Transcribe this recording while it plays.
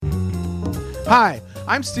Hi,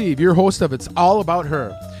 I'm Steve, your host of It's All About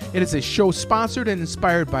Her. It is a show sponsored and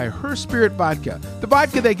inspired by Her Spirit Vodka, the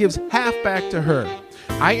vodka that gives half back to her.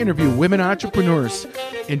 I interview women entrepreneurs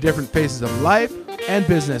in different phases of life and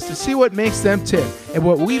business to see what makes them tick and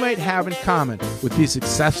what we might have in common with these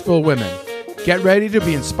successful women. Get ready to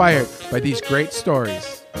be inspired by these great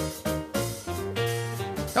stories.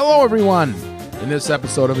 Hello, everyone. In this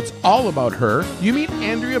episode of It's All About Her, you meet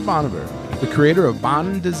Andrea Boniver, the creator of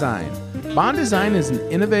Bond Design. Bond Design is an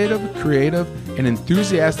innovative, creative, and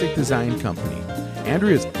enthusiastic design company.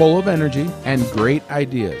 Andrea is full of energy and great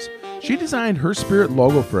ideas. She designed Her Spirit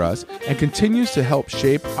logo for us and continues to help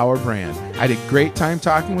shape our brand. I had a great time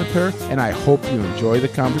talking with her, and I hope you enjoy the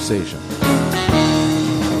conversation.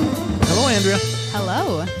 Hello, Andrea.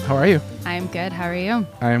 Hello. How are you? I'm good. How are you?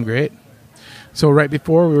 I am great. So right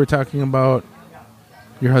before we were talking about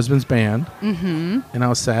your husband's band, and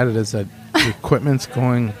how sad it is that the equipment's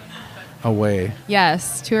going away.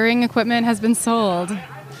 Yes, touring equipment has been sold.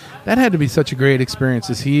 That had to be such a great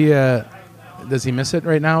experience. Is he? Does he miss it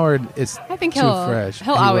right now, or is I think too fresh?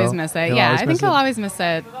 He'll always miss it. He'll I think he'll always miss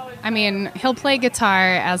it. I mean, he'll play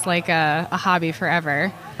guitar as like a hobby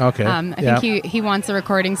forever. Okay. I think he wants a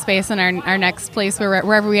recording space in our next place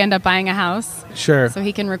wherever we end up buying a house. Sure. So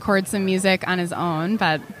he can record some music on his own,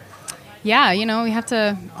 but. Yeah, we have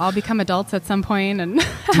to all become adults at some point and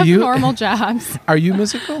have normal jobs. Are you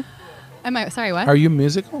musical? Sorry, what? Are you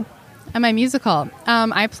musical? Am I musical?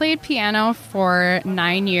 I played piano for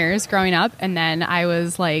 9 years growing up, and then I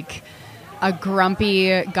was like a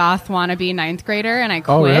grumpy goth wannabe ninth grader, and I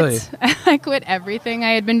quit. Oh, really? I quit everything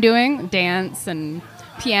I had been doing, dance and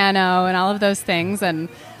piano and all of those things, and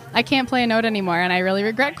I can't play a note anymore, and I really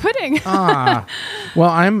regret quitting. Well,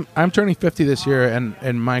 I'm turning 50 this year,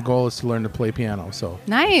 and my goal is to learn to play piano. So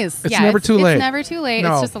nice. It's never too late. It's never too late.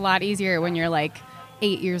 No. It's just a lot easier when you're like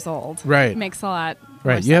 8 years old. Right. It makes a lot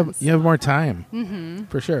right. more sense. You have more time.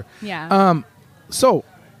 For sure. Yeah. So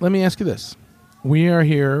let me ask you this: we are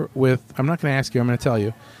here with. I'm not going to ask you. I'm going to tell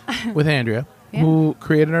you, with Andrea, who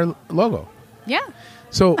created our logo. Yeah.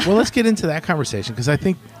 So let's get into that conversation because I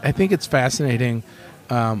think it's fascinating.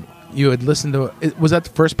 You had listened to, was that the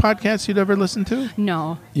first podcast you'd ever listened to?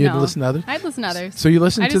 No. You had listened to others? I'd listen to others. So you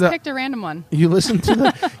listened to I just picked a random one. You listened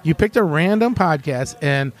to you picked a random podcast,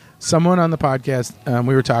 and someone on the podcast,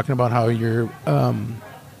 we were talking about how our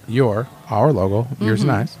logo, yours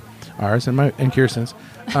and ours and Kirsten's,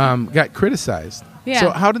 got criticized. Yeah.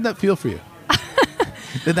 So how did that feel for you?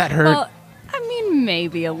 Did that hurt? Well,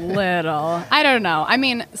 maybe a little. I don't know. I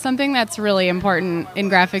mean, something that's really important in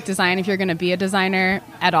graphic design, if you're going to be a designer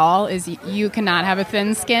at all, is you cannot have a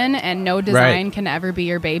thin skin, and no design can ever be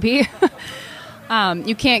your baby.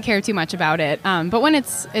 You can't care too much about it. But when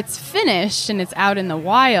it's finished and it's out in the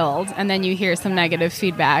wild, and then you hear some negative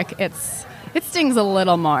feedback, it stings a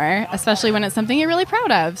little more, especially when it's something you're really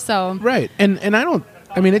proud of. So right, and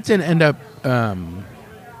it didn't end up. I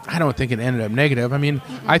don't think it ended up negative. I mean,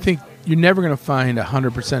 I think you're never going to find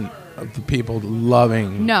 100% of the people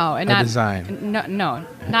loving design. No,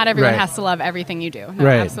 not everyone has to love everything you do. No,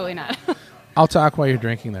 absolutely not. I'll talk while you're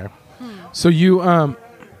drinking there. So you,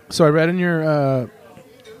 so I read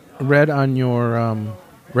on your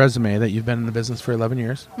resume that you've been in the business for 11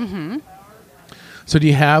 years. Mm-hmm. So do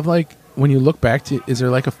you have when you look back is there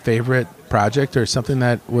a favorite project or something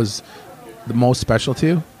that was the most special to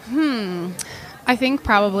you? I think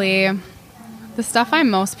probably the stuff I'm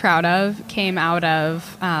most proud of came out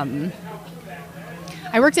of, I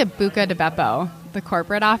worked at Buca di Beppo, the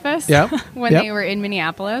corporate office, when they were in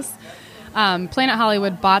Minneapolis. Planet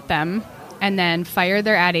Hollywood bought them and then fired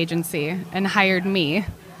their ad agency and hired me.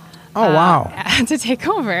 Oh, wow. To take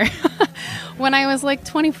over when I was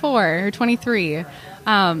 24 or 23.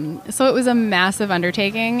 So it was a massive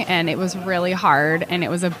undertaking, and it was really hard, and it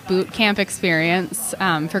was a boot camp experience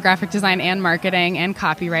for graphic design and marketing and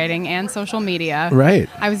copywriting and social media. Right.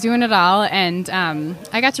 I was doing it all, and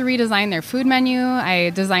I got to redesign their food menu. I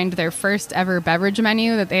designed their first ever beverage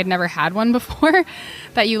menu that they had never had one before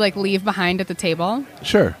that you leave behind at the table.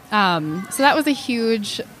 Sure. So that was a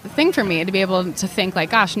huge thing for me to be able to think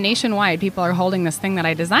gosh, nationwide people are holding this thing that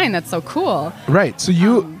I designed. That's so cool. Right. So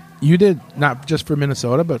you did not just for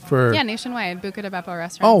Minnesota, but for... Yeah, nationwide, Buca di Beppo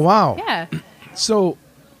restaurants. Oh, wow. Yeah. So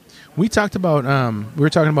we talked about, we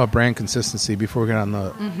were talking about brand consistency before we got on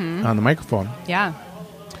the microphone. Yeah.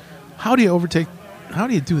 How do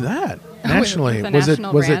you do that nationally?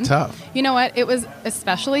 Was it tough? You know what? It was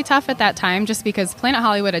especially tough at that time just because Planet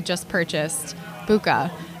Hollywood had just purchased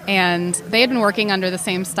Buca. And they had been working under the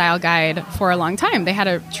same style guide for a long time. They had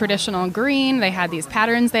a traditional green. They had these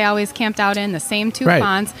patterns they always camped out in, the same two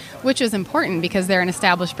fonts, which is important because they're an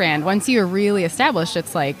established brand. Once you're really established,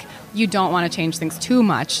 it's like you don't want to change things too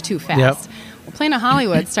much, too fast. Yep. Well, Planet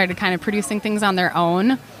Hollywood started kind of producing things on their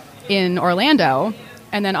own in Orlando,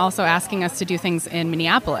 and then also asking us to do things in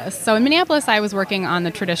Minneapolis. So in Minneapolis, I was working on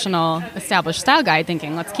the traditional established style guide,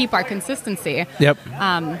 thinking, let's keep our consistency. Yep.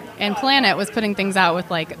 And Planet was putting things out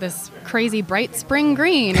with like this crazy bright spring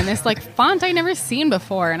green and this like font I'd never seen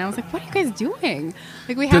before. And I was like, what are you guys doing?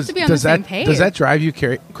 Like, we have to be on the same page. Does that drive you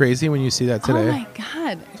crazy when you see that today? Oh my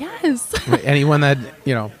God, yes. Anyone that,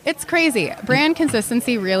 It's crazy. Brand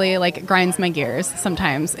consistency really like grinds my gears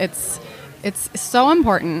sometimes. It's so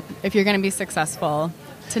important if you're going to be successful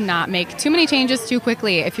to not make too many changes too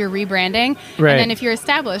quickly if you're rebranding. Right. And then if you're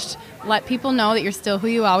established, let people know that you're still who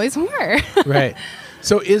you always were. Right.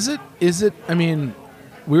 So is it, I mean,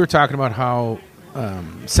 we were talking about how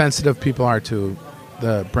sensitive people are to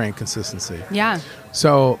the brand consistency. Yeah.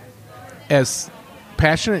 So as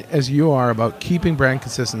passionate as you are about keeping brand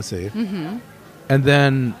consistency, and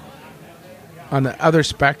then on the other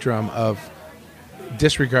spectrum of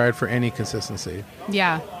disregard for any consistency.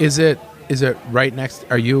 Yeah. Is it right next?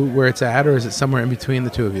 Are you where it's at, or is it somewhere in between the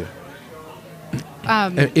two of you?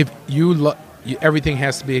 If everything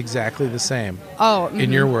has to be exactly the same.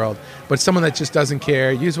 In your world, but someone that just doesn't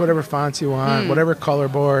care, use whatever fonts you want, whatever color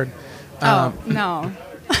board. No.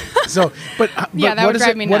 So, but yeah, that would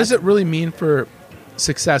drive me nuts. What does it really mean for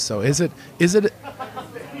success? Though, is it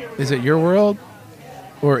your world,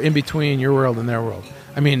 or in between your world and their world?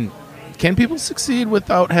 I mean, can people succeed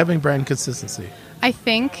without having brand consistency? I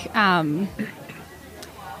think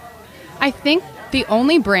the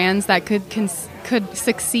only brands that could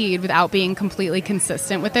succeed without being completely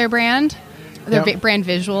consistent with their brand, brand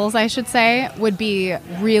visuals, I should say, would be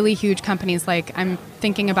really huge companies. Like, I'm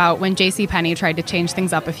thinking about when JCPenney tried to change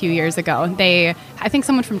things up a few years ago. I think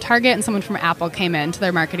someone from Target and someone from Apple came into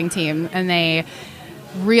their marketing team, and they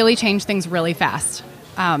really changed things really fast.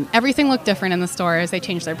 Everything looked different in the stores. They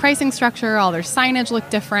changed their pricing structure. All their signage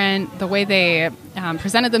looked different. The way they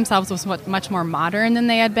presented themselves was much more modern than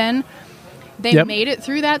they had been. They made it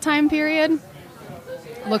through that time period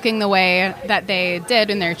looking the way that they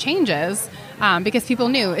did in their changes because people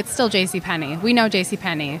knew it's still JCPenney. We know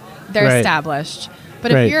JCPenney. They're established.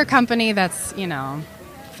 But if you're a company that's,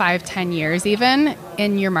 5-10 years even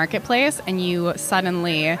in your marketplace and you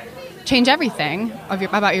suddenly change everything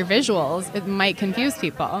about your visuals, it might confuse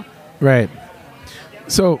people. Right.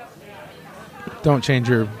 So don't change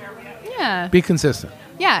be consistent.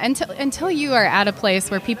 Yeah, until you are at a place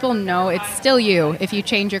where people know it's still you. If you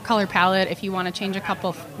change your color palette, if you want to change a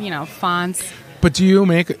couple, fonts. But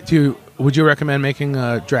would you recommend making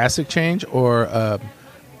a drastic change or a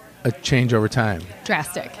change over time?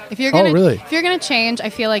 Drastic. If you're gonna really? If you're gonna change, I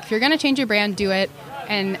feel like if you're gonna change your brand, do it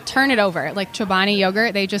and turn it over. Like Chobani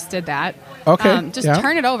yogurt, they just did that. Okay.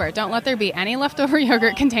 Turn it over. Don't let there be any leftover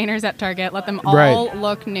yogurt containers at Target. Let them all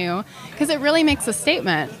look new, because it really makes a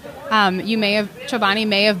statement. Chobani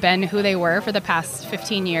may have been who they were for the past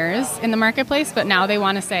 15 years in the marketplace, but now they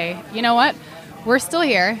want to say, you know what? We're still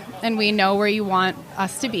here, and we know where you want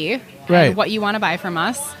us to be, and what you want to buy from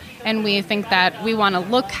us, and we think that we want to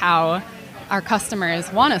look how our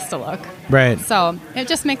customers want us to look. Right. So it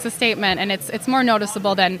just makes a statement, and it's more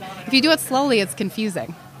noticeable than if you do it slowly. It's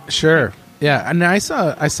confusing. Sure. Yeah, and I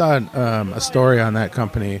saw a story on that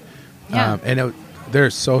company, and they're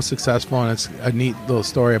so successful, and it's a neat little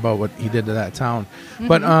story about what he did to that town. Mm-hmm.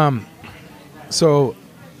 But so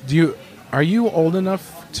are you old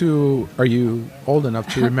enough to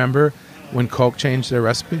remember when Coke changed their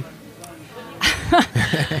recipe?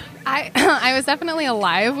 I was definitely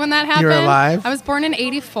alive when that happened. You were alive? I was born in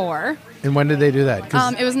 1984. And when did they do that?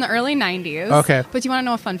 It was in the early 90s. Okay. But you want to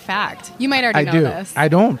know a fun fact? You might already know this. I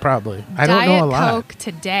don't, probably. I don't know a lot. Diet Coke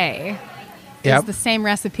today is the same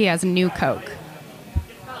recipe as New Coke.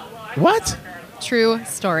 What? True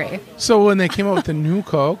story. So when they came out with the New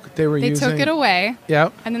Coke, they took it away.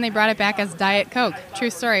 Yep. And then they brought it back as Diet Coke. True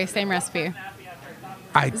story, same recipe.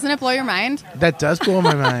 Doesn't it blow your mind? That does blow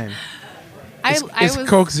my mind. Is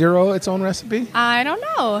Coke Zero its own recipe? I don't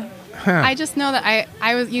know. Huh. I just know that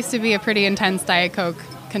I used to be a pretty intense Diet Coke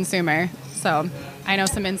consumer, so I know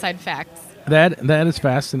some inside facts. That is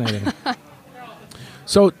fascinating.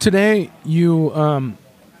 So today you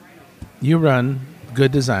run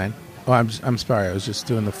Good Design. Oh, I'm sorry. I was just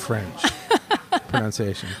doing the French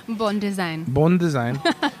pronunciation. Bon Design. Bon Design.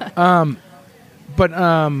 And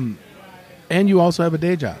you also have a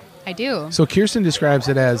day job. I do. So Kirsten describes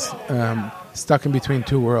it as stuck in between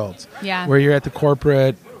two worlds. Yeah. Where you're at the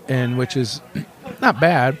corporate and which is not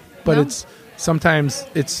bad, but No. it's sometimes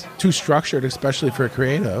it's too structured, especially for a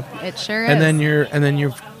creative. It sure is. And then you're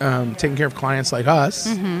taking care of clients like us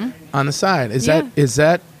on the side. Is Yeah.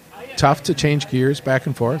 that tough to change gears back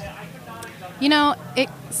and forth? You know,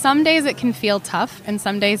 some days it can feel tough, and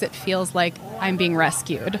some days it feels like I'm being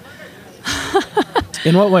rescued.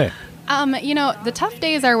 In what way? You know, the tough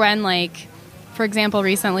days are when, like, for example,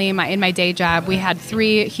 recently in my day job, we had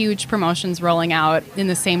 3 huge promotions rolling out in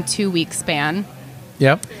the same 2-week span.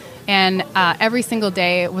 Yep. And every single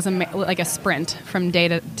day was like a sprint from day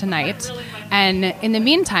to night. And in the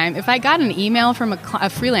meantime, if I got an email from a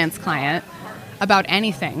freelance client about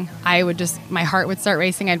anything, my heart would start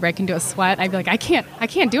racing. I'd break into a sweat. I'd be like, I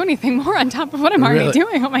can't do anything more on top of what I'm already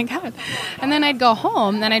doing. Oh my God. And then I'd go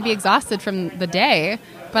home, then I'd be exhausted from the day,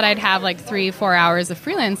 but I'd have like 3-4 hours of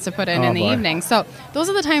freelance to put in the evening. So those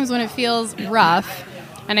are the times when it feels rough.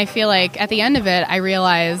 And I feel like at the end of it, I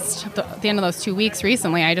realized at the end of those 2 weeks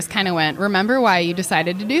recently, I just kind of went, remember why you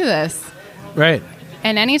decided to do this. Right.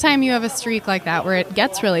 And anytime you have a streak like that where it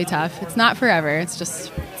gets really tough, it's not forever. It's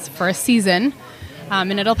for a season,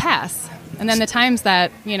 and it'll pass. And then the times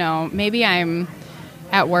that, you know, maybe I'm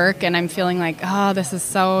at work and I'm feeling like, oh, this is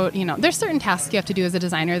so, you know, there's certain tasks you have to do as a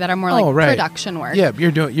designer that are more like production work. Yeah,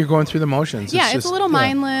 you're going through the motions. Yeah, it's a little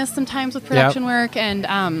mindless sometimes with production work,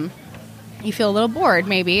 and you feel a little bored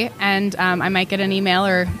maybe, and I might get an email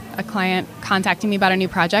or a client contacting me about a new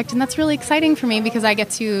project, and that's really exciting for me because I get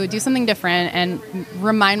to do something different and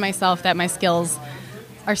remind myself that my skills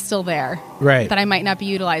are still there, right, that I might not be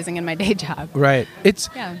utilizing in my day job. Right. It's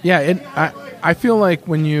I feel like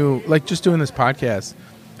when you like just doing this podcast,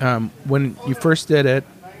 when I first did it,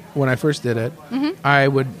 I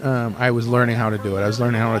was learning how to do it. I was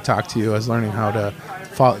learning how to talk to you. I was learning how to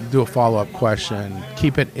do a follow-up question,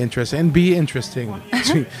 keep it interesting, and be interesting.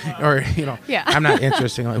 Or, you know, I'm not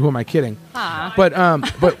interesting. Like, who am I kidding? But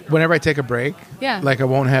whenever I take a break, like I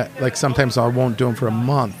won't have, like sometimes I won't do them for a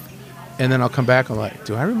month, and then I'll come back and like,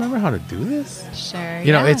 do I remember how to do this? Sure.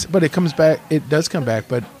 You know, but it comes back. It does come back,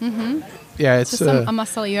 but yeah, it's just a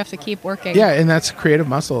muscle you have to keep working. Yeah, and that's creative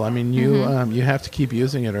muscle. I mean, you have to keep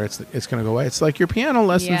using it, or it's going to go away. It's like your piano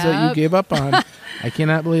lessons that you gave up on. I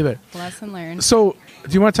cannot believe it. Lesson learned. So,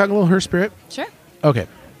 do you want to talk a little Her Spirit? Sure. Okay.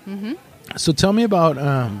 So tell me about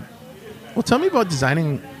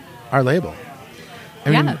designing our label.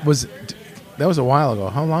 I mean, that was a while ago.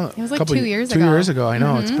 How long? It was like 2 years ago. 2 years ago. I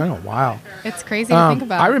know it's been a while. It's crazy to think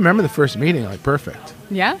about. I remember the first meeting like perfect.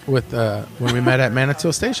 Yeah. With when we met at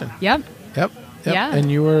Manitou Station. Yep. Yeah. And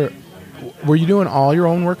you were you doing all your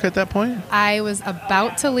own work at that point? I was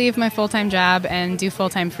about to leave my full-time job and do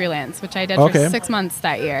full-time freelance, which I did for 6 months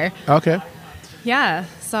that year. Okay. Yeah.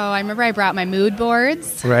 So I remember I brought my mood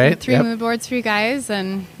boards. Right. 3 mood boards for you guys,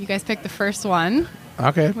 and you guys picked the first one.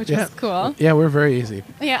 Okay. Which was cool. Yeah, we're very easy.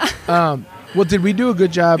 Yeah. Well, did we do a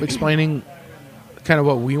good job explaining kind of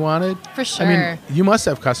what we wanted? For sure. I mean, you must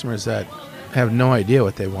have customers that have no idea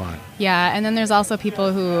what they want. Yeah, and then there's also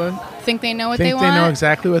people who think they know what they want. Think they know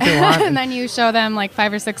exactly what they want. And then you show them like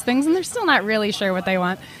 5 or 6 things, and they're still not really sure what they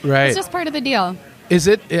want. Right. It's just part of the deal.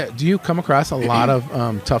 Do you come across a lot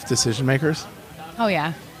of tough decision makers? Oh,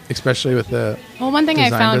 yeah. Especially with the one thing I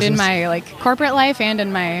found business? in my like corporate life and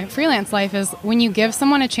in my freelance life is when you give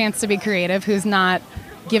someone a chance to be creative who's not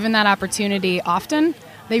given that opportunity often,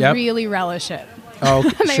 they really relish it. Oh,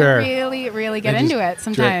 they sure. really, really get into it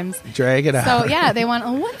sometimes. Drag it out. So, yeah, they want,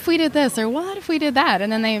 what if we did this or what if we did that?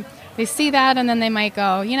 And then they see that and then they might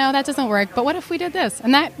go, that doesn't work, but what if we did this?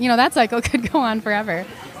 And that, that cycle could go on forever.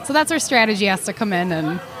 So that's where strategy has to come in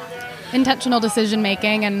and intentional decision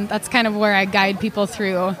making, and that's kind of where I guide people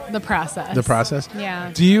through the process. The process?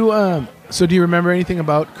 Yeah. Do you do you remember anything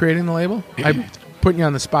about creating the label? I'm putting you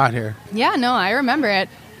on the spot here. Yeah, no, I remember it.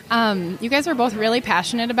 You guys were both really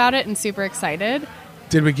passionate about it and super excited.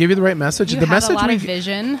 Did we give you the right message? You had a lot of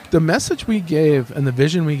vision. The message we gave and the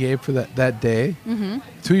vision we gave for that day,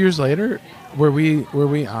 2 years later, were we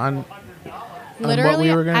on literally what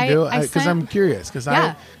we were going to do? Because I'm curious.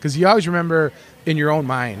 Because you always remember in your own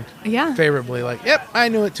mind favorably, like, yep, I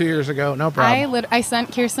knew it 2 years ago, no problem. I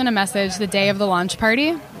sent Kirsten a message the day of the launch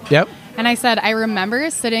party. Yep. And I said, I remember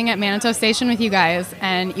sitting at Manitou Station with you guys,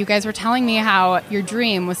 and you guys were telling me how your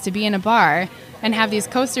dream was to be in a bar and have these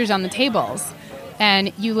coasters on the tables.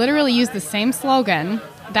 And you literally used the same slogan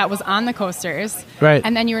that was on the coasters. Right.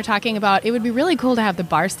 And then you were talking about it would be really cool to have the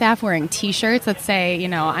bar staff wearing T-shirts that say,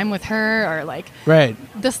 I'm with her, or like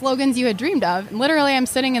the slogans you had dreamed of. And literally, I'm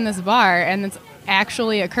sitting in this bar, and it's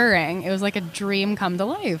actually occurring. It was like a dream come to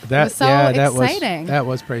life. It was so exciting.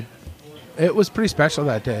 It was pretty special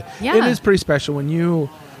that day. Yeah. It is pretty special when you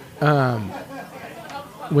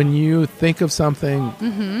when you think of something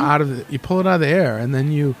you pull it out of the air, and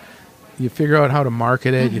then you figure out how to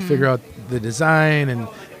market it. You figure out the design,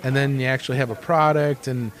 and then you actually have a product,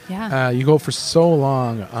 and you go for so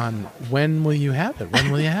long on when will you have it?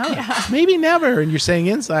 When will you have it? Maybe never. And you're saying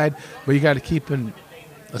inside, but you got to keep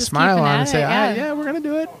a smile on and say, we're going to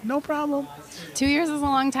do it. No problem. 2 years is a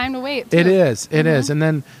long time to wait, too. It is. It is. And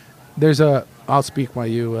then there's I'll speak while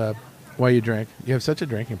you drink. You have such a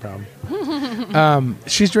drinking problem.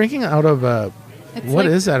 She's drinking out of what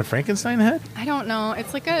is that? A Frankenstein head? I don't know.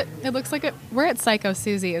 It looks like we're at Psycho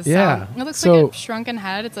Susie's. Yeah. So it looks like a shrunken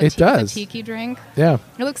head. It's a tiki drink. Yeah.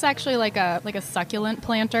 It looks actually like a succulent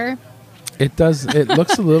planter. It does. It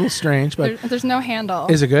looks a little strange, but there's no handle.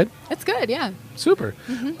 Is it good? It's good. Yeah. Super.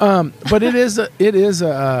 But it is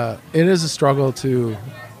a struggle to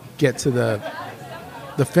get to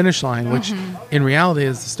the finish line, which in reality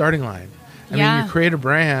is the starting line. I mean, you create a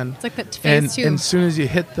brand. It's like the phase 2. And as soon as you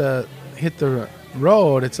hit the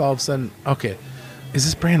road, it's all of a sudden, okay, is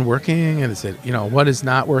this brand working? And is it, what is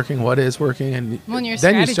not working? What is working? And when your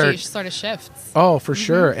then strategy sort of shifts. Oh, for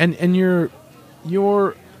sure. And your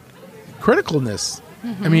criticalness.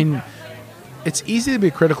 I mean, it's easy to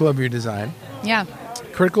be critical of your design. Yeah.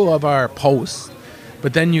 Critical of our posts.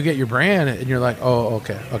 But then you get your brand and you're like, oh,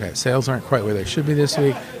 okay. Sales aren't quite where they should be this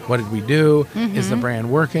week. What did we do? Is the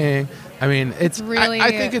brand working? I mean, it's really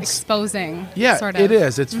I think it's exposing. Yeah, sort of. it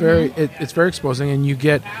is. It's it's very exposing, and you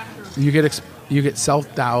get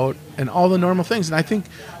self-doubt and all the normal things. And I think,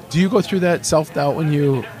 do you go through that self-doubt when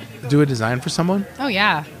you do a design for someone? Oh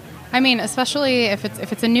yeah. I mean, especially if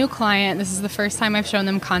it's a new client. This is the first time I've shown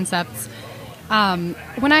them concepts.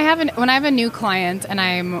 When I have a new client and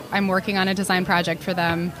I'm working on a design project for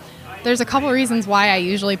them, there's a couple reasons why I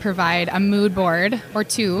usually provide a mood board or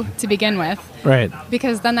two to begin with. Right.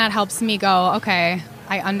 Because then that helps me go, okay,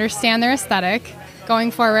 I understand their aesthetic. Going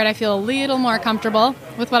forward, I feel a little more comfortable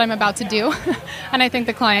with what I'm about to do. And I think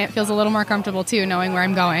the client feels a little more comfortable too, knowing where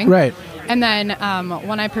I'm going. Right. And then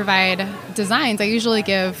when I provide designs, I usually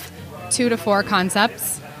give 2 to 4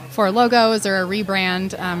 concepts for logos or a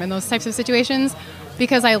rebrand in those types of situations,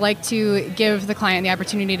 because I like to give the client the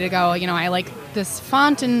opportunity to go, I like this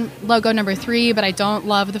font in logo number 3, but I don't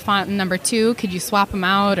love the font in number 2. Could you swap them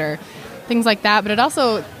out or things like that? But it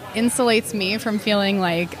also insulates me from feeling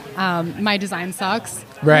like my design sucks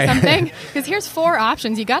or something. Because here's 4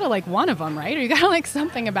 options. You got to like one of them, right? Or you got to like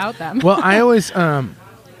something about them. Well, I always...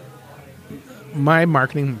 my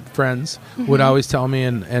marketing friends would always tell me,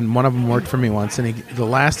 and one of them worked for me once, and the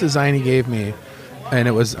last design he gave me, and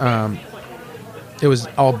it was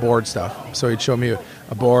all board stuff. So he'd show me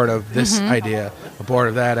a board of this idea, a board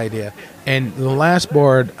of that idea, and the last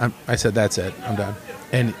board, I said, that's it, I'm done.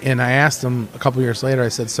 And I asked him a couple years later, I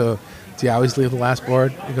said, so do you always leave the last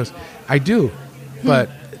board? He goes, I do, but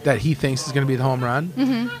that he thinks is going to be the home run,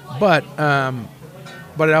 but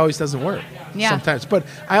it always doesn't work. Yeah. Sometimes. But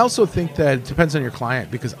I also think that it depends on your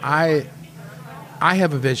client, because I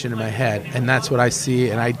have a vision in my head, and that's what I see,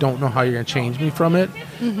 and I don't know how you're going to change me from it.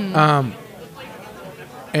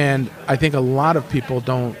 And I think a lot of people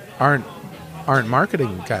aren't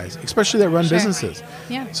marketing guys, especially that run businesses.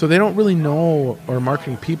 Yeah. So they don't really know, or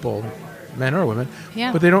marketing people, men or women.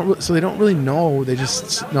 Yeah. But they don't really know. They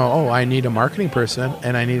just know, oh, I need a marketing person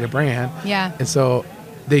and I need a brand. Yeah. And so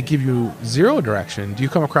they give you zero direction. Do you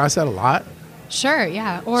come across that a lot? Sure,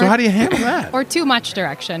 yeah. So how do you handle that? Or too much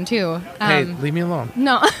direction, too. Hey, leave me alone.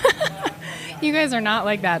 No. You guys are not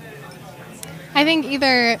like that. I think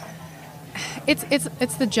either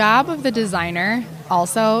it's the job of the designer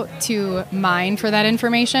also to mine for that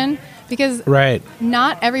information, because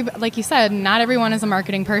not everybody, like you said, not everyone is a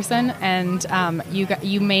marketing person, and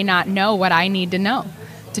you may not know what I need to know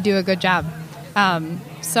to do a good job.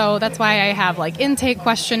 So that's why I have like intake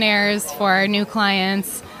questionnaires for new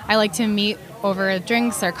clients. I like to meet over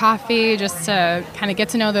drinks or coffee just to kind of get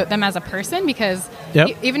to know them as a person, because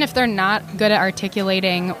even if they're not good at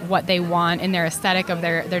articulating what they want in their aesthetic of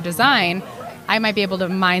their design, I might be able to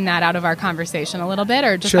mine that out of our conversation a little bit,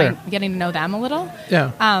 or just by getting to know them a little.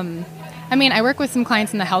 Yeah. I mean, I work with some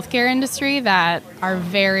clients in the healthcare industry that are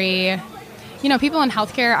very, people in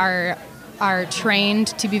healthcare are trained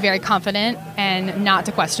to be very confident and not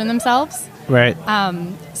to question themselves. Right.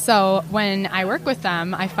 So when I work with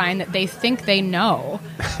them, I find that they think they know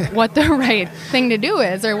what the right thing to do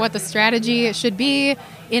is, or what the strategy should be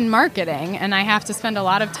in marketing. And I have to spend a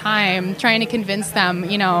lot of time trying to convince them,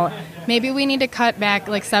 maybe we need to cut back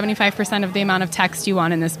like 75% of the amount of text you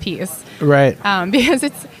want in this piece. Right. Because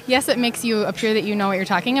it makes you appear that you know what you're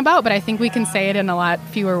talking about, but I think we can say it in a lot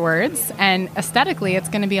fewer words. And aesthetically, it's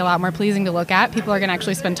going to be a lot more pleasing to look at. People are going to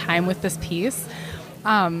actually spend time with this piece.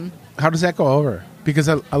 How does that go over? Because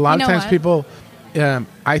a lot You of know times what? people,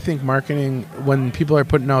 I think marketing, when people are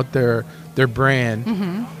putting out their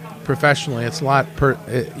brand professionally, it's a lot.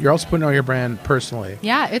 You're also putting out your brand personally.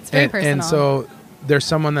 Yeah, it's very personal. And so there's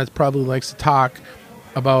someone that probably likes to talk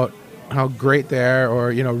about how great they are, or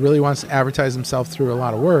really wants to advertise themselves through a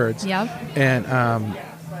lot of words. Yep. And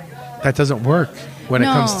that doesn't work when it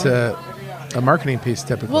No. comes to a marketing piece,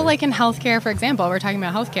 typically. Well, like in healthcare, for example, we're talking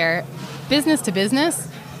about healthcare, business to business.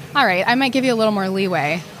 All right, I might give you a little more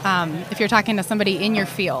leeway if you're talking to somebody in your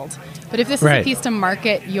field. But if this is Right. a piece to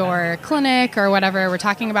market your clinic or whatever we're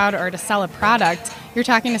talking about, or to sell a product, you're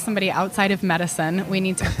talking to somebody outside of medicine. We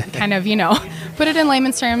need to kind of, put it in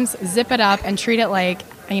layman's terms, zip it up, and treat it like,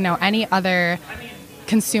 any other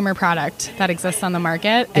consumer product that exists on the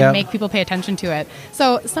market, and Yeah. make people pay attention to it.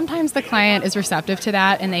 So sometimes the client is receptive to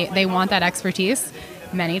that, and they want that expertise.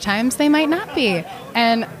 Many times they might not be.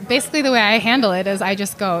 And basically the way I handle it is I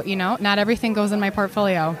just go, not everything goes in my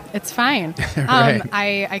portfolio. It's fine. Right.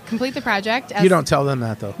 I complete the project. You don't tell them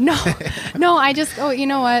that, though. No, I just go, you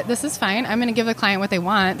know what, this is fine. I'm going to give the client what they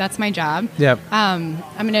want. That's my job. Yep. I'm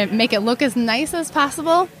going to make it look as nice as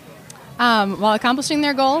possible while accomplishing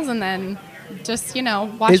their goals, and then just,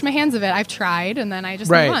 wash my hands of it. I've tried, and then I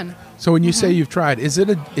just move on. So when you say you've tried, is it?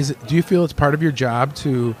 Do you feel it's part of your job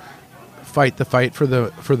to fight the fight for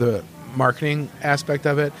the marketing aspect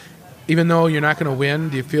of it, even though you're not going to win?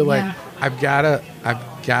 Do you feel like Yeah. I've gotta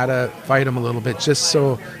fight them a little bit just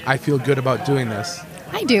so I feel good about doing this?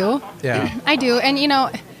 I do. Yeah. I do. And,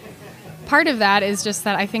 part of that is just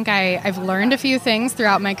that I think I've learned a few things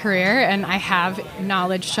throughout my career, and I have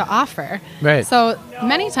knowledge to offer. Right. So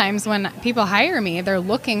many times when people hire me, they're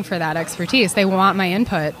looking for that expertise. They want my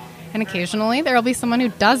input. And occasionally there will be someone who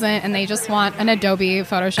doesn't, and they just want an Adobe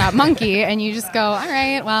Photoshop monkey, and you just go, all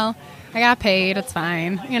right, well, I got paid. It's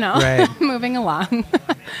fine. Right. Moving along.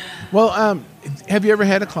 Well, have you ever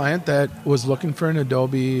had a client that was looking for an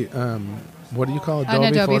Adobe? What do you call it? An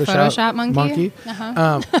Adobe Photoshop monkey?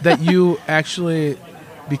 Uh-huh. That you actually,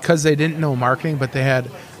 because they didn't know marketing, but they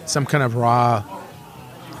had some kind of raw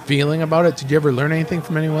feeling about it. Did you ever learn anything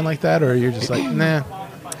from anyone like that, or you're just like, nah?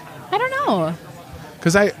 I don't know.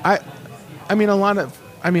 Because I've had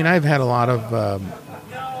a lot of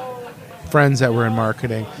friends that were in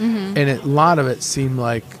marketing, and a lot of it seemed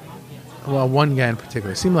like, well, one guy in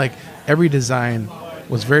particular seemed like every design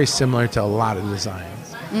was very similar to a lot of designs.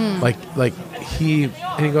 Like he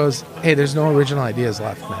goes, hey, there's no original ideas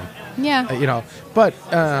left, man. Yeah. But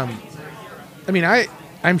I'm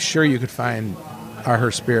sure you could find her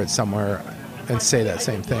spirit somewhere and say that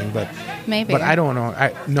same thing, but Maybe. But I don't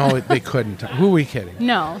know. No, they couldn't. Who are we kidding?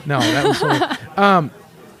 No. That was funny.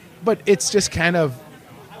 But it's just kind of.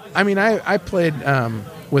 I played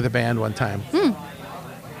with a band one time.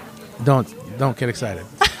 Don't get excited.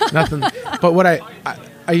 Nothing. But what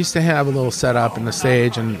I used to have a little setup in the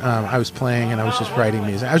stage, and I was playing, and I was just writing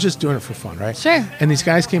music. I was just doing it for fun, right? Sure. And these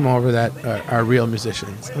guys came over that are real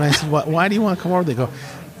musicians, and I said, "Why do you want to come over?" They go,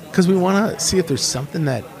 "Because we want to see if there's something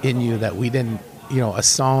that in you that we didn't, a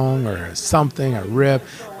song or something, a riff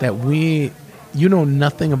that we,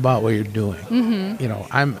 nothing about what you're doing."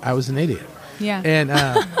 Mm-hmm. I was an idiot. Yeah. And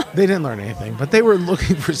they didn't learn anything, but they were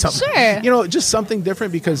looking for something. Sure. Just something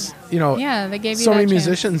different because, Yeah, they gave you so that many chance.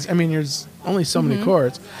 musicians. There's only so many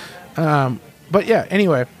chords. But yeah,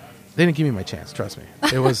 anyway, they didn't give me my chance. Trust me.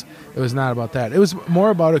 It was not about that. It was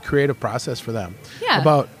more about a creative process for them. Yeah.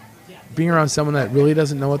 About being around someone that really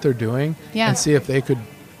doesn't know what they're doing, Yeah. and see if they could,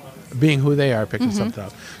 being who they are, picking something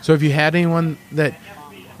up. So have you had anyone that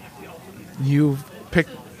you've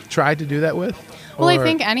tried to do that with? Well, I Or-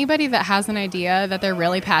 think anybody that has an idea that they're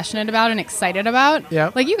really passionate about and excited about,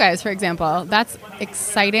 Yeah. like you guys, for example, that's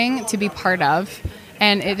exciting to be part of,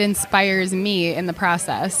 and it inspires me in the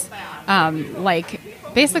process.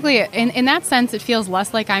 Basically, in that sense, it feels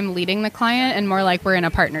less like I'm leading the client and more like we're in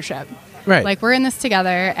a partnership. Right. Like we're in this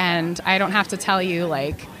together, and I don't have to tell you,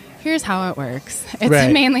 here's how it works. It's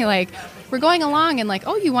Right. mainly like, we're going along and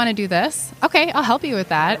oh, you want to do this? Okay, I'll help you with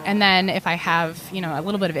that. And then if I have, a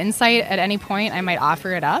little bit of insight at any point, I might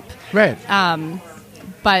offer it up. Right.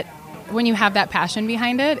 But when you have that passion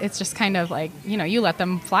behind it, it's just kind of like, you let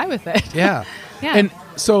them fly with it. Yeah. Yeah. And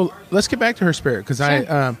so let's get back to her spirit, because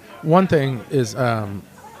Sure. one thing is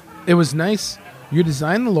it was nice. You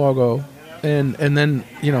designed the logo, and then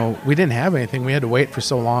we didn't have anything. We had to wait for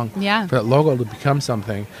so long Yeah. for that logo to become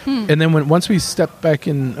something. And then once we stepped back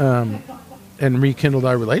in and rekindled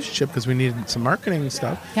our relationship, because we needed some marketing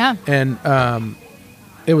stuff. Yeah. And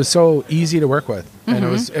it was so easy to work with, and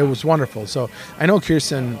it was wonderful. So I know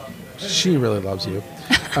Kirsten. she really loves you.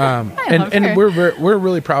 love her. And we're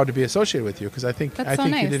really proud to be associated with you because I think That's so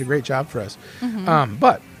you nice. did a great job for us.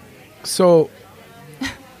 But so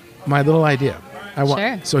my little idea,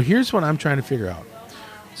 Sure. So here's what I'm trying to figure out.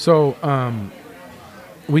 So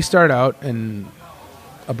we started out in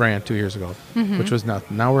a brand 2 years ago, which was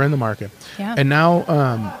nothing. Now we're in the market, Yeah. and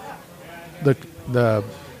now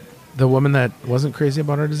the woman that wasn't crazy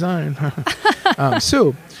about our design,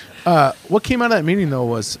 Sue. What came out of that meeting though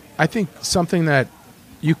was I think something that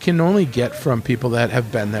you can only get from people that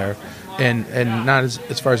have been there, and not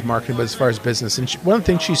as far as marketing, but as far as business. And one of the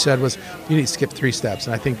things she said was you need to skip 3 steps,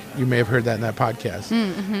 and I think you may have heard that in that podcast.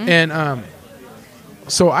 And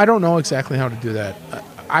so I don't know exactly how to do that.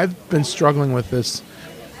 I've been struggling with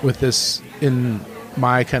this in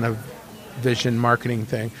my kind of vision marketing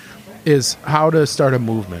thing, is how to start a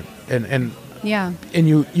movement. And Yeah. and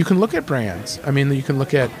you can look at brands. I mean, you can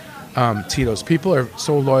look at Tito's. People are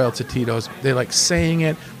so loyal to Tito's. They like saying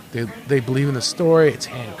it. They believe in the story. It's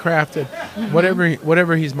handcrafted.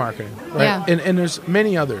 Whatever he's marketing, right? Yeah. And there's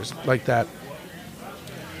many others like that.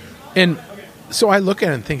 And so I look at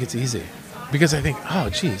it and think it's easy because I think, oh,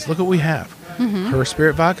 geez, look what we have. Her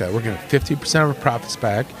Spirit Vodka. We're getting 50% of our profits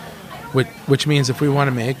back, which means if we want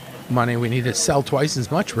to make money, we need to sell twice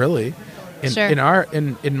as much, really. Sure.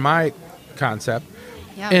 In my concept.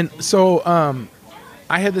 Yeah. And so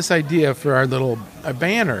I had this idea for our little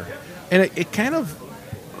banner, and it kind of,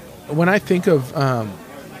 when I think of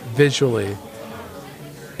visually,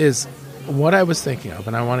 is what I was thinking of,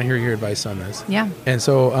 and I want to hear your advice on this. Yeah. And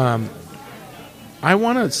so I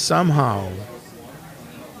want to somehow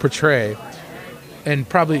portray, and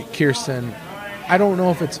probably Kirsten, I don't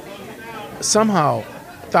know if it's somehow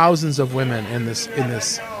thousands of women in this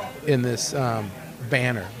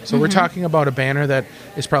banner. So we're talking about a banner that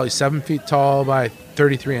is probably 7 feet tall by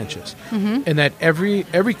 33 inches, and that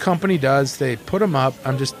every company does. They put them up.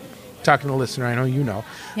 I'm just talking to the listener. I know you know,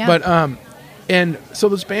 Yeah. but and so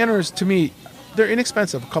those banners to me, they're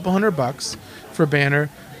inexpensive, a couple $100 for a banner.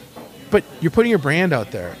 But you're putting your brand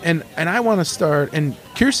out there, and I want to start. And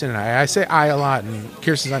Kirsten and I say I a lot, and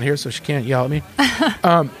Kirsten's not here, so she can't yell at me.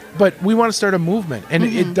 But we want to start a movement, and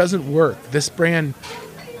it doesn't work. This brand,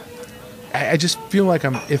 I just feel like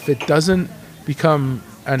if it doesn't become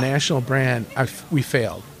a national brand, we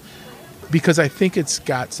failed, because I think it's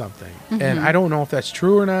got something, and I don't know if that's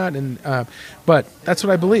true or not. And but that's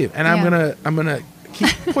what I believe, and Yeah. I'm gonna keep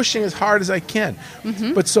pushing as hard as I can.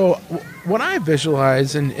 But so when I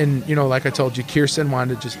visualize, and you know, like I told you, Kirsten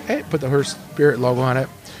wanted to just put the Her Spirit logo on it.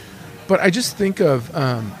 But I just think of,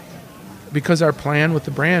 because our plan with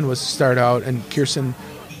the brand was to start out, and Kirsten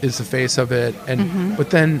is the face of it, and but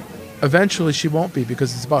then eventually she won't be,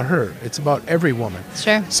 because it's about her. It's about every woman.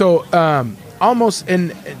 Sure. So almost,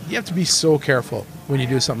 and you have to be so careful when you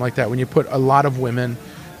do something like that, when you put a lot of women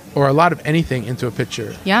or a lot of anything into a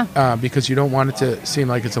picture. Yeah. Because you don't want it to seem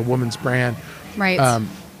like it's a woman's brand. Right.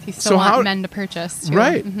 You still so want how- men to purchase, too.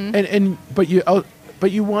 Right. But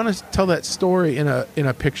you want to tell that story in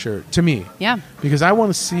a picture, to me. Yeah. Because I want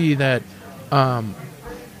to see that.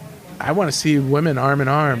 I want to see women arm in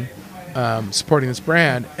arm supporting this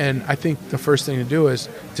brand, and I think the first thing to do is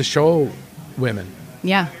to show women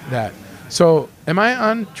Yeah. that. So, am I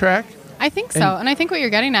on track? I think so. And I think what you're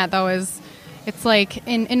getting at, though, is it's like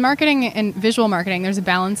in marketing and visual marketing, there's a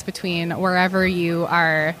balance between wherever you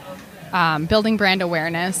are building brand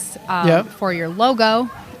awareness Yep. for your logo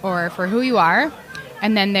or for who you are.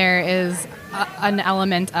 And then there is an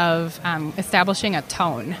element of establishing a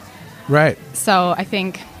tone. Right. So I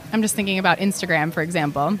think, I'm just thinking about Instagram, for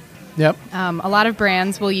example. Yep. A lot of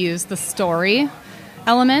brands will use the story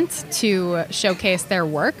element to showcase their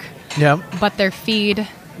work, Yep. but their feed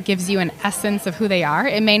gives you an essence of who they are.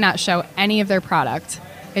 It may not show any of their product.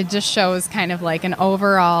 It just shows kind of like an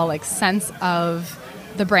overall like sense of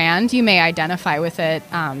the brand. You may identify with it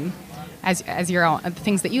as your own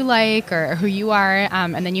things that you like or who you are,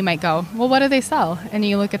 and then you might go, well, what do they sell? And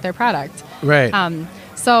you look at their product. Right.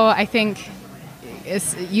 So I think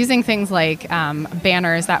it's using things like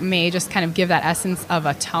banners that may just kind of give that essence of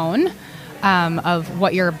a tone of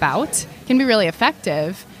what you're about can be really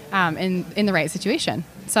effective in the right situation.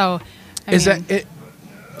 So, That it?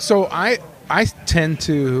 So I tend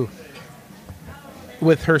to,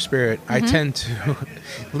 with Her Spirit, I tend to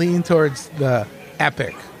lean towards the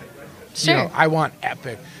epic. Sure. You know, I want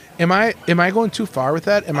epic. Am I going too far with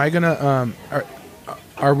that? Am I gonna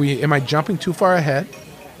am I jumping too far ahead?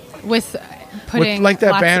 with putting With like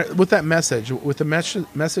that lots banner, with that message, with the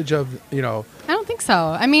message of, you know. I don't think so.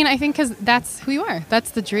 I mean, I think because that's who you are.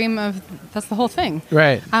 That's the dream of. That's the whole thing.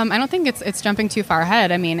 Right. I don't think it's jumping too far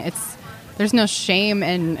ahead. I mean, there's no shame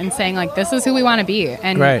in saying like, this is who we want to be,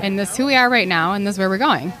 and this is who we are right now, and this is where we're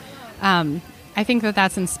going. I think that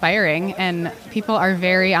that's inspiring, and people are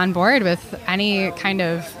very on board with any kind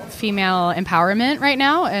of female empowerment right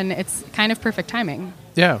now, and it's kind of perfect timing.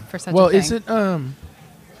 Yeah. For such a thing. Is it?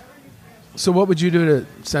 So what would you do to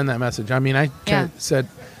send that message? I mean, I kind of said.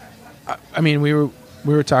 I mean, we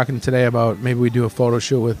were talking today about maybe we do a photo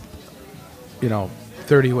shoot with,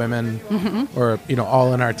 30 women, or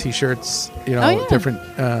all in our T-shirts, different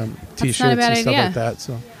T-shirts and stuff like that.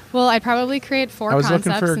 So. Well, I'd probably create 4 concepts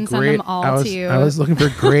and send them all to you. I was looking for a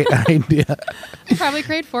great idea. I'd probably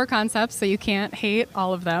create 4 concepts so you can't hate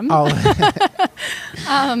all of them.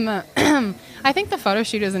 I think the photo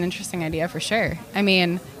shoot is an interesting idea for sure. I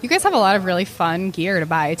mean, you guys have a lot of really fun gear to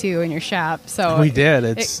buy too in your shop. So we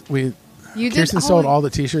did. Kirsten sold all the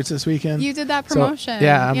T-shirts this weekend. You did that promotion.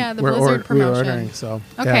 So, the Blizzard promotion. We were ordering. So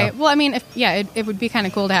okay. Yeah. Well, I mean, it would be kind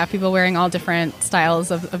of cool to have people wearing all different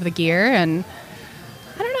styles of the gear, and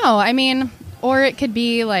I don't know. I mean, or it could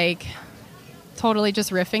be like totally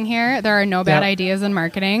just riffing here. There are no bad ideas in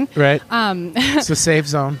marketing. Right. It's a safe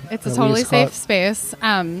zone. It's a totally safe space.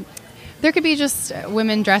 There could be just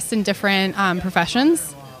women dressed in different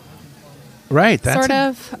professions. Right.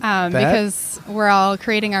 Because we're all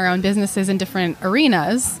creating our own businesses in different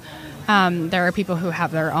arenas. There are people who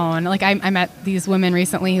have their own, like I met these women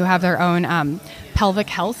recently who have their own pelvic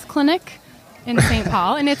health clinic in St.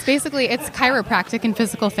 Paul. And it's chiropractic and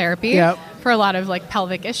physical therapy for a lot of like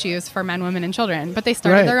pelvic issues for men, women, and children. But they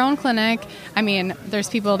started their own clinic. I mean, there's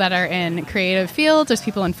people that are in creative fields. There's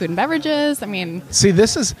people in food and beverages. I mean, see,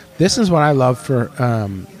 this is what I love for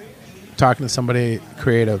talking to somebody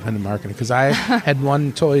creative in the marketing, because I had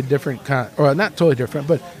one totally different or not totally different,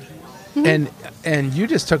 but and you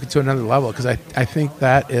just took it to another level, because I think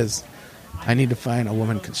that is, I need to find a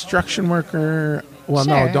woman construction worker. Well,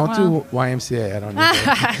 sure, no, don't do YMCA. I don't need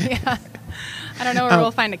that. I don't know where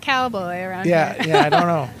we'll find a cowboy around here. Yeah, I don't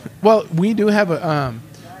know. Well, we do have a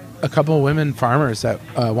couple of women farmers that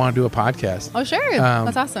want to do a podcast. Oh, sure.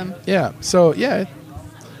 That's awesome. Yeah. So,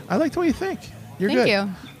 I like the way you think. You're good. Thank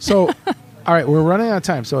you. So, all right, we're running out of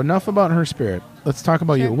time. So enough about Her Spirit. Let's talk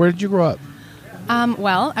about you. Where did you grow up?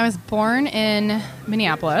 Well, I was born in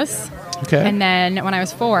Minneapolis. Okay. And then when I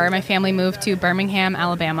was 4, my family moved to Birmingham,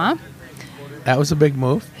 Alabama. That was a big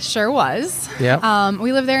move. Sure was. Yeah.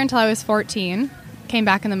 We lived there until I was 14. Came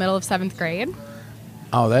back in the middle of 7th grade.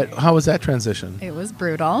 Oh, how was that transition? It was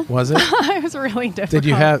brutal. Was it? It was really difficult.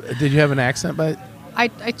 Did you have an accent by? I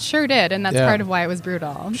sure did, and that's part of why it was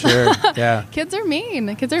brutal. Sure. Yeah. Kids are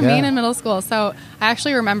mean. Kids are mean in middle school. So I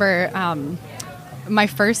actually remember my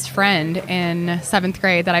first friend in 7th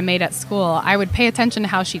grade that I made at school. I would pay attention to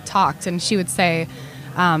how she talked, and she would say,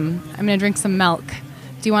 "I'm going to drink some milk.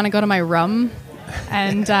 Do you want to go to my room?"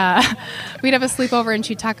 And we'd have a sleepover, and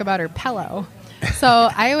she'd talk about her pillow. So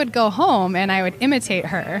I would go home, and I would imitate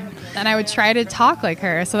her, and I would try to talk like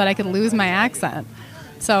her so that I could lose my accent.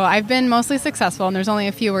 So I've been mostly successful, and there's only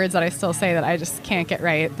a few words that I still say that I just can't get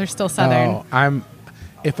right. They're still Southern. Oh,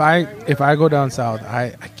 if I go down south,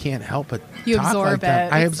 I can't help but you talk absorb like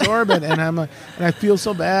that. it. I absorb it, and I'm like, and I feel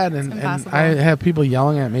so bad, and I have people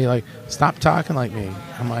yelling at me like, "Stop talking like me."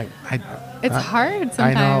 I'm like, it's hard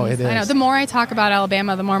sometimes. I know it is. I know. The more I talk about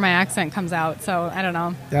Alabama, the more my accent comes out. So I don't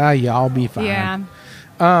know. Y'all be fine.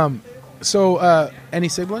 Yeah. So, any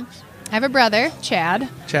siblings? I have a brother, Chad.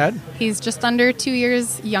 He's just under 2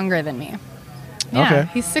 years younger than me. Yeah, okay.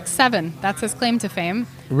 He's 6'7". That's his claim to fame.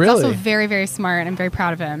 Really? He's also very, very smart, and I'm very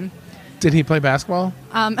proud of him. Did he play basketball?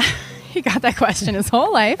 He got that question his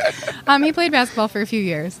whole life. He played basketball for a few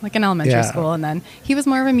years, like in elementary school, and then he was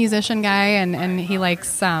more of a musician guy, and he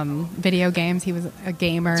likes video games. He was a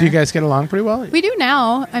gamer. Do you guys get along pretty well? We do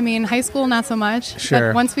now. I mean, high school, not so much. Sure.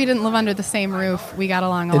 But once we didn't live under the same roof, we got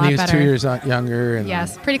along a lot And he was better. 2 years younger. And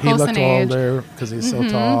yes, pretty close in age. He looked older because he's so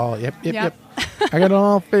tall. Yep. I got it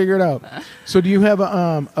all figured out. So do you have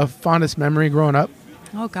a fondest memory growing up?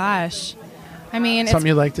 Oh, gosh. I mean, something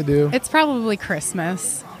you like to do? It's probably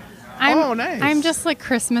Christmas. Nice. I'm just like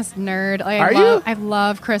Christmas nerd. Like, I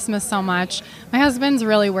love Christmas so much. My husband's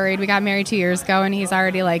really worried. We got married 2 years ago, and he's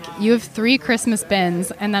already like, "You have 3 Christmas bins."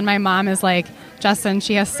 And then my mom is like, "Justin,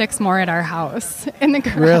 she has 6 more at our house in the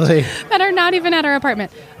garage really? that are not even at our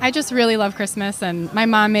apartment." I just really love Christmas, and my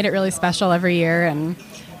mom made it really special every year, and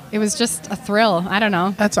it was just a thrill. I don't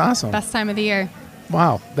know. That's awesome. Best time of the year.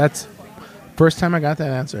 Wow, that's first time I got that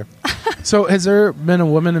answer. So, has there been a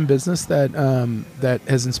woman in business that that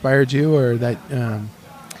has inspired you, or that?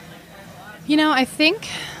 I think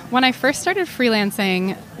when I first started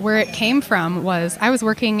freelancing, where it came from was I was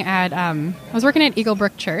working at Eagle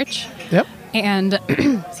Brook Church. Yep. And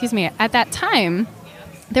excuse me, at that time,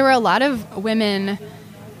 there were a lot of women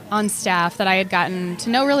on staff that I had gotten to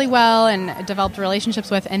know really well and developed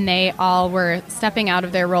relationships with, and they all were stepping out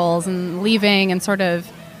of their roles and leaving and sort of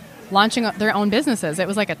launching their own businesses. It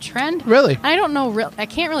was like a trend. Really? I don't know. I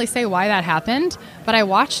can't really say why that happened, but I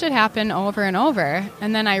watched it happen over and over.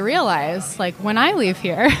 And then I realized, like, when I leave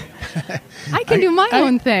here, I can do my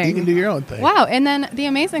own thing. You can do your own thing. Wow. And then the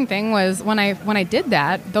amazing thing was when I did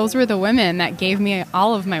that, those were the women that gave me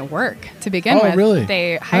all of my work to begin with. Oh, really?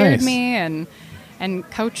 They hired Nice. me and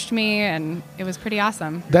coached me, and it was pretty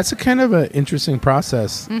awesome. That's a kind of an interesting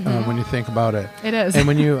process when you think about it. It is. And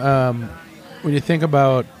when you think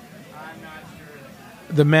about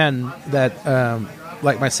the men that,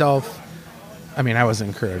 like myself, I mean, I was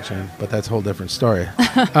encouraging, but that's a whole different story.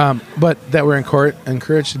 But that were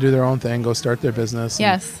encouraged to do their own thing, go start their business.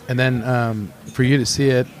 Yes. And then for you to see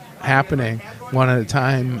it happening one at a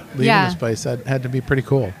time, leaving this place, that had to be pretty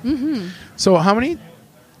cool. Mm-hmm. So how many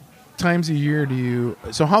times a year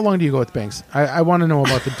so how long do you go with bangs? I want to know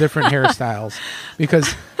about the different hairstyles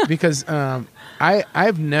because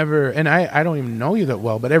I've never, and I don't even know you that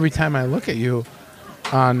well, but every time I look at you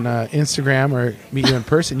on Instagram or meet you in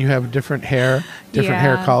person, you have different hair, different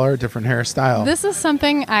hair color, different hairstyle. This is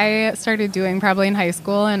something I started doing probably in high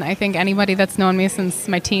school, and I think anybody that's known me since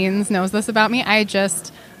my teens knows this about me.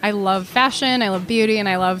 I love fashion, I love beauty, and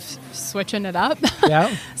I love switching it up.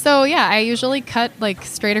 Yeah. So yeah, I usually cut like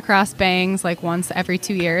straight across bangs like once every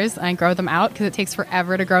 2 years. I grow them out because it takes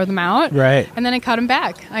forever to grow them out. Right. And then I cut them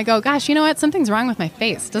back. I go, gosh, you know what? Something's wrong with my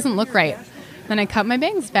face. It doesn't look right. Then I cut my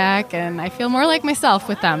bangs back, and I feel more like myself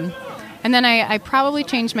with them. And then I probably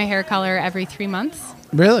change my hair color every 3 months.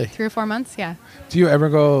 Really? 3 or 4 months, yeah. Do you ever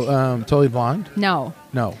go totally blonde? No.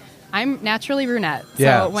 No. I'm naturally brunette.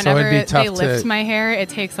 Yeah, So whenever so it'd be tough they lift to- my hair, it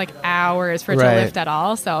takes like hours for it Right. to lift at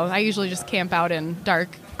all. So I usually just camp out in dark.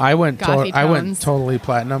 I went Gothy tones. totally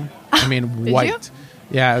platinum. I mean, Did white. you?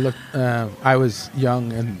 Yeah, I looked. I was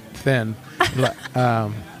young and thin.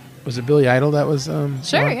 Was it Billy Idol that was?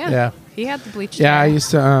 Sure, one? yeah. Yeah. He had the bleached Yeah, hair. I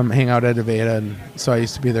used to hang out at Aveda, and so I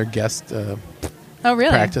used to be their guest Oh, really?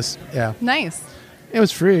 practice. Yeah, Nice. it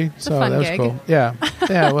was free, a so fun that was gig. cool. Yeah,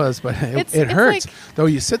 yeah, it was, but It's it hurts like- though.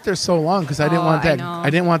 You sit there so long because I didn't Oh, want I that. know. I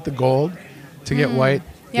didn't want the gold to get white.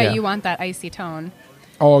 Yeah, you want that icy tone.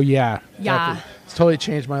 Oh yeah, Yeah. Definitely. It's totally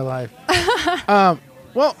changed my life.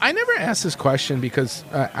 Well, I never asked this question because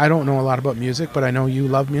I don't know a lot about music, but I know you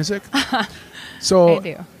love music. So I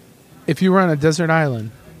do. if you were on a desert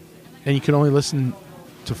island and you could only listen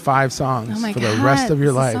to 5 songs Oh my for God. the rest of your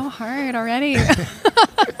this life, is so hard already.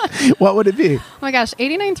 what would it be? Oh my gosh,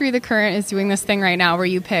 89.3 The Current is doing this thing right now where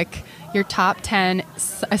you pick your top 10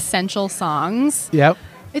 essential songs. Yep.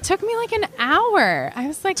 It took me like an hour. I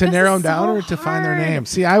was like, To this narrow is them down so or to find their hard. name?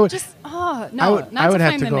 See, I would. Just, no, I would not to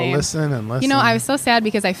have find to the go name. listen and listen. You know, I was so sad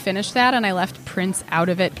because I finished that and I left Prince out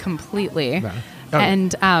of it completely. No. Oh.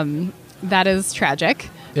 And that is tragic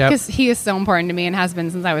Yep. because he is so important to me and has been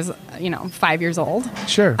since I was, 5 years old.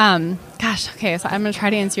 Sure. Gosh, okay, so I'm going to try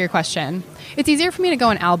to answer your question. It's easier for me to go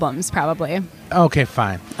in albums, probably. Okay,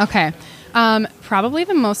 fine. Okay. Probably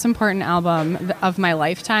the most important album of my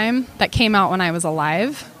lifetime that came out when I was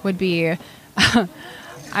alive would be,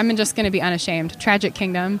 I'm just going to be unashamed, Tragic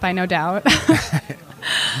Kingdom by No Doubt.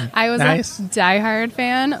 I was Nice. a diehard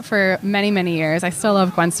fan for many, many years. I still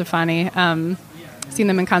love Gwen Stefani. Seen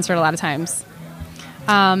them in concert a lot of times.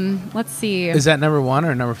 Let's see. Is that number 1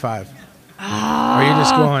 or number 5? Or are you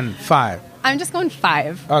just going 5? I'm just going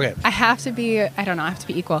 5. Okay. I have to be, I don't know, I have to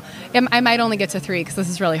be equal. I might only get to 3 because this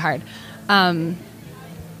is really hard. Yeah,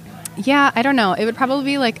 I don't know. It would probably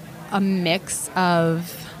be like a mix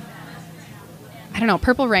of, I don't know,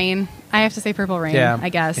 Purple Rain. I have to say Purple Rain, Yeah, I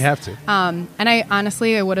guess. you have to. And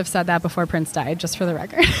I would have said that before Prince died, just for the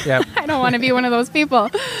record. Yep. I don't want to be one of those people.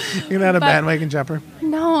 You're not a But- bandwagon jumper.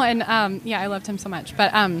 No, and yeah, I loved him so much.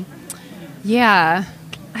 But yeah,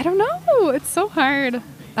 I don't know. It's so hard.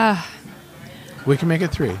 We can make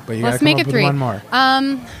it 3, but you got to Let's come make up it with 3. one more.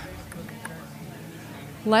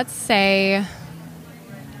 Let's say,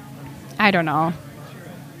 I don't know.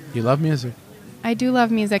 You love music. I do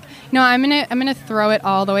love music. No, I'm gonna throw it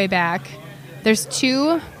all the way back. There's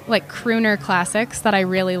 2 like crooner classics that I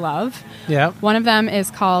really love. Yeah. One of them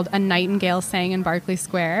is called "A Nightingale Sang in Berkeley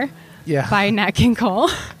Square" Yeah. by Nat King Cole.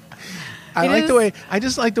 I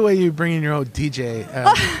just like the way you bring in your old DJ,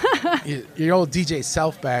 your old DJ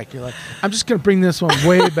self back. You're like, I'm just gonna bring this one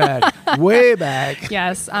way back, way back.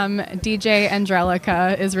 Yes, DJ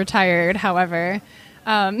Angelica is retired, however.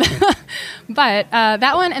 But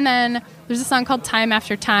that one, and then there's a song called "Time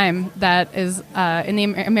After Time" that is in the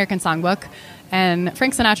American Songbook, And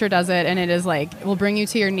Frank Sinatra does it, and it is like, it will bring you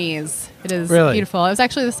to your knees. It is Really? beautiful. It was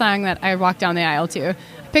actually the song that I walked down the aisle to. I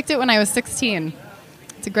picked it when I was 16.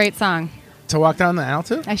 It's a great song. To walk down the aisle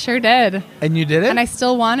to? I sure did. And you did it? And I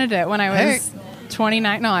still wanted it when I was Hey.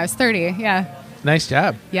 29. No, I was 30. Yeah. Nice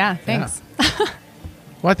job. Yeah, thanks.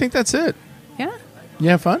 Well, I think that's it. Yeah, You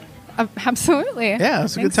have fun? absolutely. Yeah,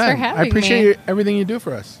 it's a good Thanks time. for having I appreciate me. everything you do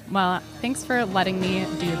for us. Well, thanks for letting me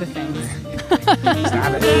do the things.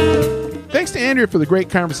 Stop it. Thanks to Andrea for the great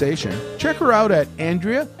conversation. Check her out at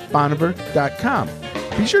AndreaBoniver.com.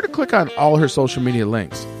 Be sure to click on all her social media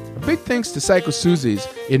links. A big thanks to Psycho Susie's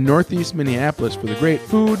in Northeast Minneapolis for the great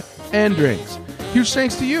food and drinks. Huge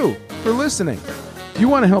thanks to you for listening. If you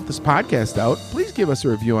want to help this podcast out, please give us a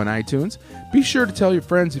review on iTunes. Be sure to tell your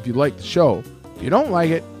friends if you like the show. If you don't like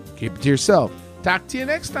it, keep it to yourself. Talk to you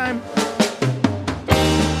next time.